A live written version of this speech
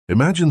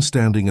Imagine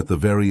standing at the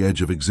very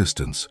edge of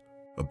existence,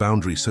 a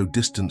boundary so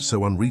distant,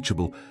 so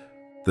unreachable,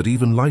 that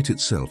even light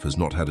itself has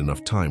not had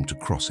enough time to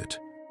cross it.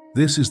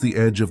 This is the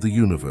edge of the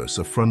universe,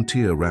 a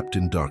frontier wrapped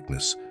in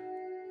darkness,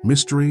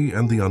 mystery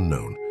and the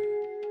unknown.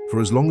 For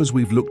as long as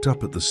we've looked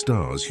up at the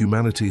stars,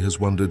 humanity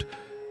has wondered,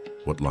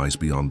 what lies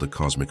beyond the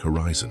cosmic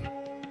horizon?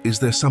 Is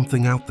there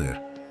something out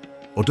there?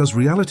 Or does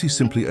reality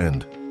simply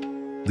end?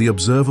 The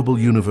observable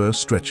universe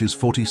stretches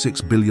 46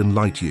 billion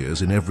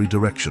light-years in every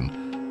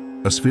direction,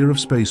 a sphere of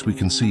space we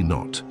can see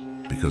not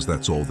because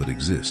that's all that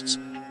exists,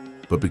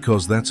 but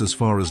because that's as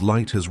far as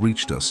light has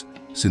reached us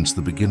since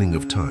the beginning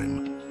of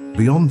time.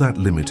 Beyond that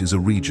limit is a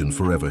region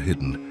forever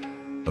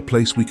hidden, a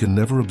place we can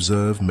never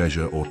observe,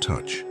 measure, or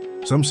touch.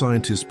 Some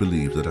scientists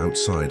believe that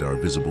outside our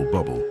visible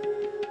bubble,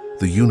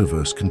 the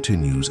universe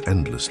continues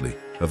endlessly,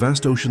 a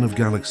vast ocean of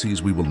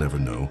galaxies we will never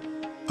know.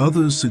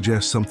 Others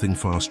suggest something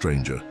far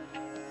stranger,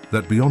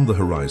 that beyond the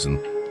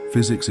horizon,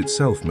 physics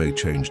itself may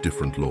change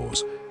different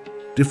laws,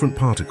 different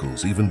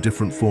particles, even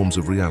different forms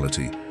of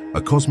reality,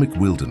 a cosmic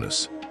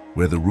wilderness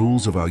where the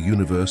rules of our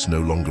universe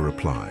no longer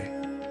apply.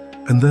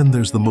 And then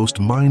there's the most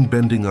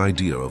mind-bending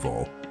idea of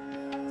all,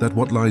 that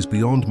what lies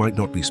beyond might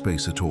not be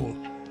space at all,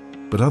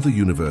 but other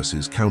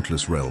universes,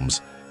 countless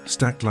realms,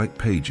 stacked like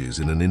pages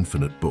in an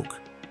infinite book,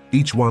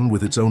 each one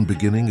with its own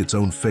beginning, its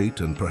own fate,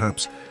 and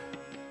perhaps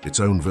its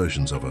own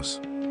versions of us.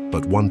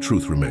 But one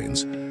truth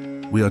remains.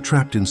 We are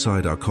trapped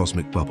inside our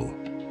cosmic bubble.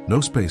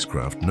 No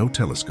spacecraft, no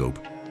telescope,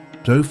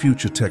 no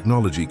future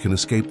technology can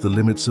escape the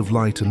limits of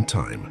light and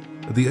time.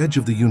 The edge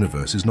of the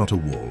universe is not a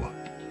wall.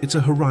 It's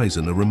a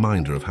horizon, a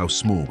reminder of how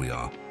small we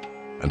are,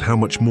 and how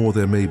much more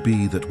there may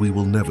be that we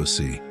will never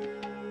see.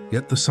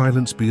 Yet the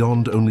silence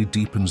beyond only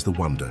deepens the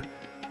wonder,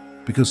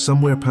 because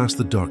somewhere past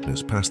the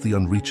darkness, past the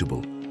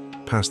unreachable,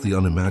 past the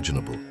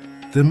unimaginable,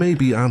 there may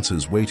be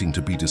answers waiting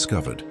to be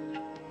discovered,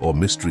 or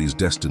mysteries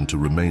destined to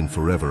remain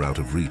forever out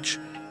of reach.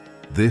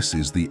 This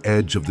is the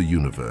edge of the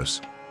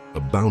universe, a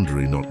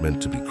boundary not meant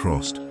to be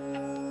crossed,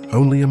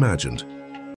 only imagined.